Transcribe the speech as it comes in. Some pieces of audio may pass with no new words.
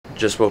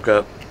Just woke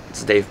up.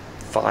 It's day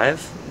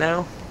 5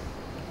 now.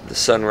 The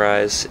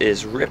sunrise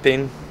is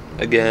ripping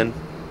again.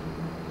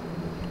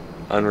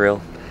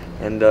 Unreal.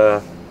 And I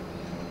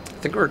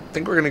think we're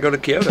gonna go to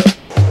Kyoto.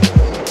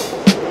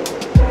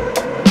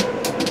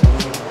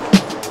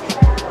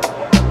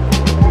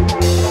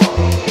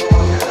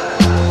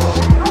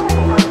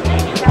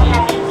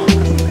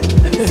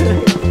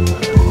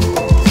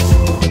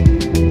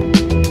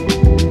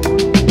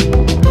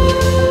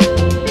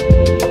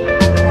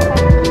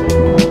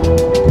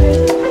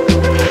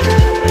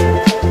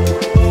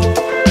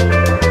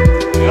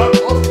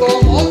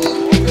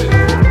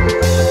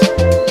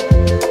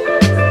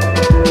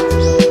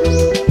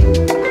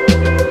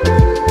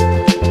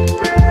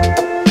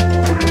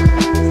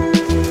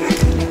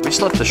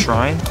 Left the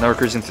shrine. Now we're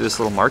cruising through this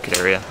little market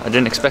area. I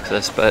didn't expect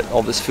this, but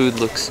all this food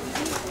looks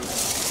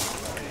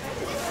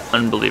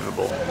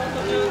unbelievable.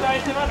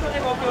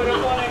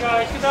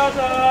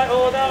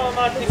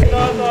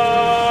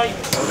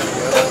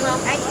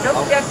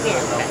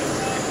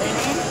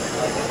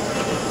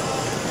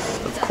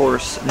 Of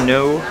course,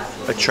 no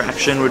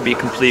attraction would be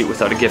complete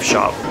without a gift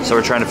shop. So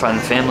we're trying to find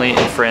the family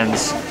and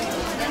friends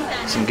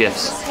some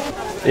gifts.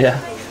 Yeah.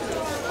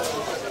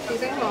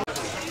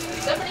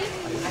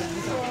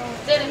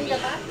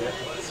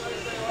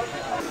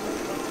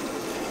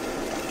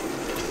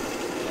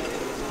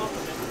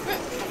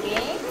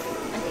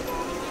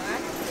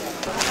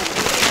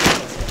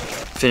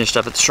 Finished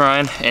up at the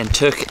shrine and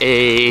took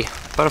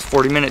about a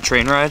 40-minute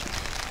train ride,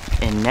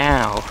 and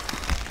now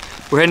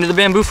we're heading to the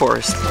bamboo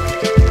forest.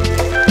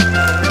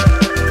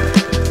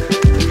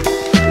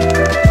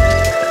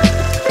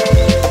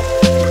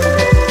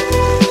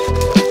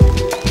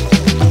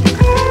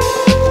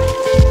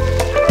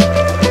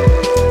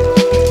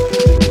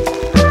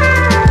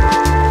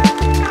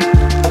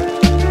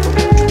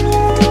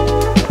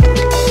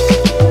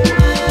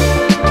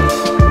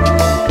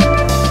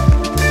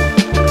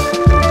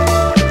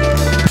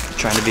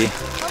 Be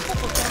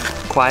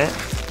quiet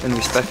and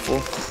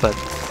respectful, but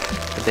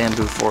the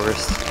bamboo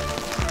forest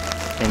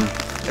and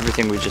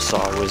everything we just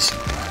saw was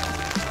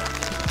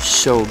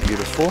so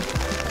beautiful,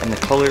 and the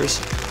colors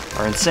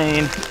are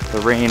insane.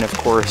 The rain, of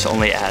course,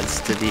 only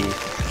adds to the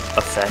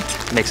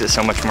effect, makes it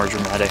so much more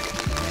dramatic.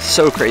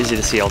 So crazy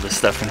to see all this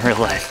stuff in real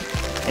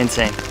life.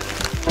 Insane.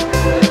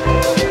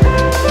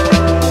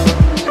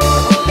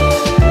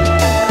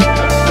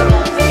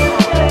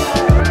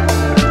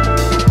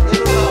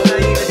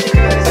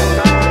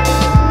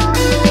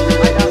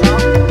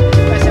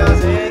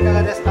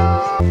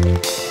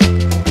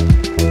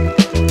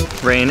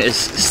 Rain is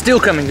still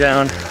coming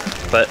down,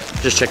 but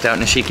just checked out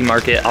Nishiki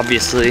Market,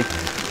 obviously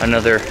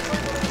another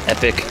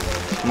epic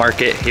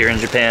market here in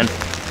Japan.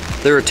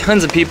 There were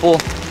tons of people,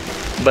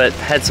 but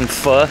had some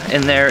pho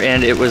in there,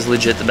 and it was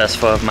legit the best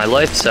pho of my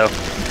life. So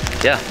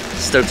yeah,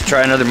 stoked to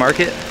try another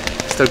market,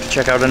 stoked to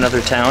check out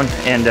another town,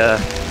 and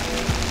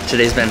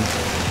today's been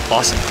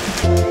awesome.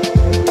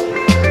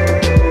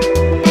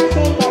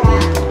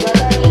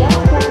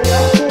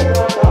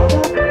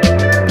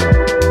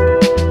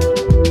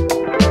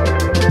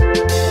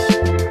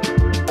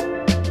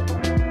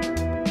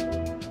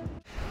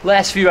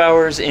 Last few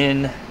hours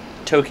in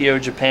Tokyo,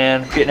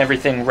 Japan, getting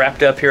everything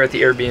wrapped up here at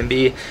the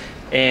Airbnb,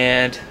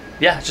 and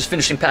yeah, just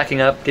finishing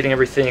packing up, getting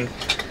everything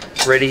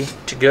ready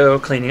to go,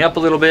 cleaning up a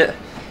little bit,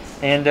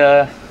 and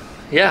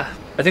yeah,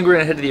 I think we're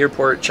gonna head to the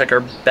airport, check our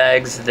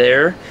bags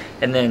there,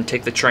 and then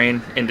take the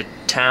train into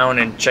town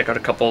and check out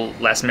a couple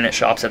last-minute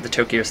shops at the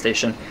Tokyo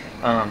station.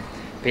 But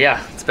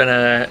yeah, it's been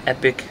an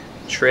epic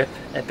trip,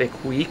 epic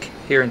week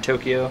here in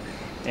Tokyo,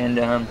 and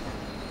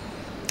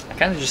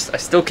I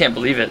still can't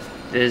believe it.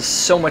 There's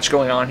so much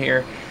going on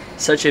here,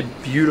 such a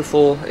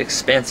beautiful,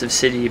 expansive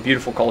city,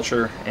 beautiful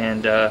culture,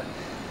 and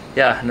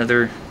yeah,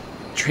 another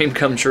dream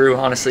come true,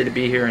 honestly, to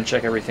be here and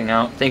check everything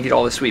out. Thank you to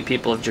all the sweet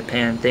people of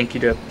Japan. Thank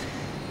you to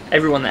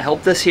everyone that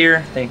helped us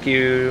here. Thank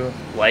you,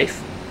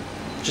 life.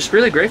 Just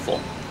really grateful.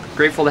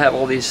 Grateful to have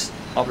all these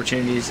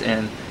opportunities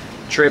and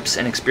trips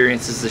and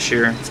experiences this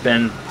year. It's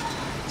been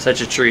such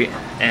a treat,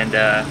 and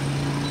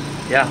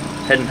yeah,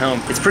 heading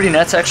home. It's pretty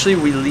nuts, actually.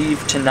 We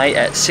leave tonight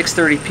at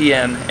 6:30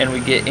 p.m. and we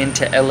get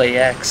into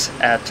LAX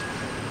at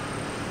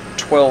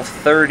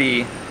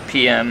 12:30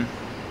 p.m.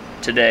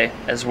 today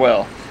as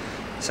well.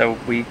 So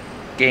we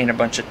gain a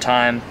bunch of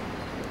time.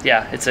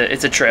 Yeah, it's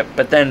a trip.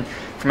 But then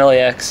from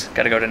LAX,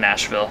 got to go to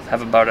Nashville.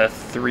 Have about a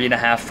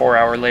 3.5–4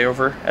 hour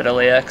layover at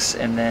LAX,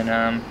 and then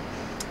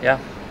yeah,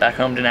 back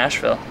home to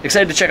Nashville.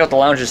 Excited to check out the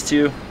lounges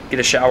too. Get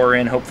a shower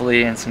in,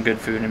 hopefully, and some good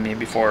food in me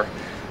before.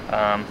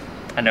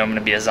 I know I'm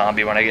gonna be a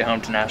zombie when I get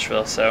home to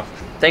Nashville. So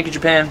thank you,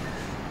 Japan.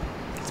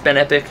 It's been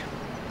epic.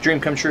 Dream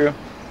come true.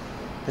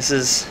 This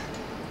is,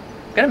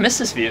 I'm gonna miss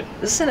this view.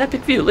 This is an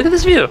epic view. Look at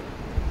this view.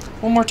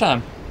 One more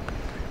time.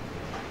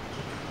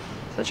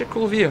 Such a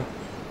cool view.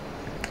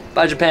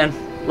 Bye, Japan.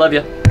 Love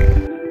ya.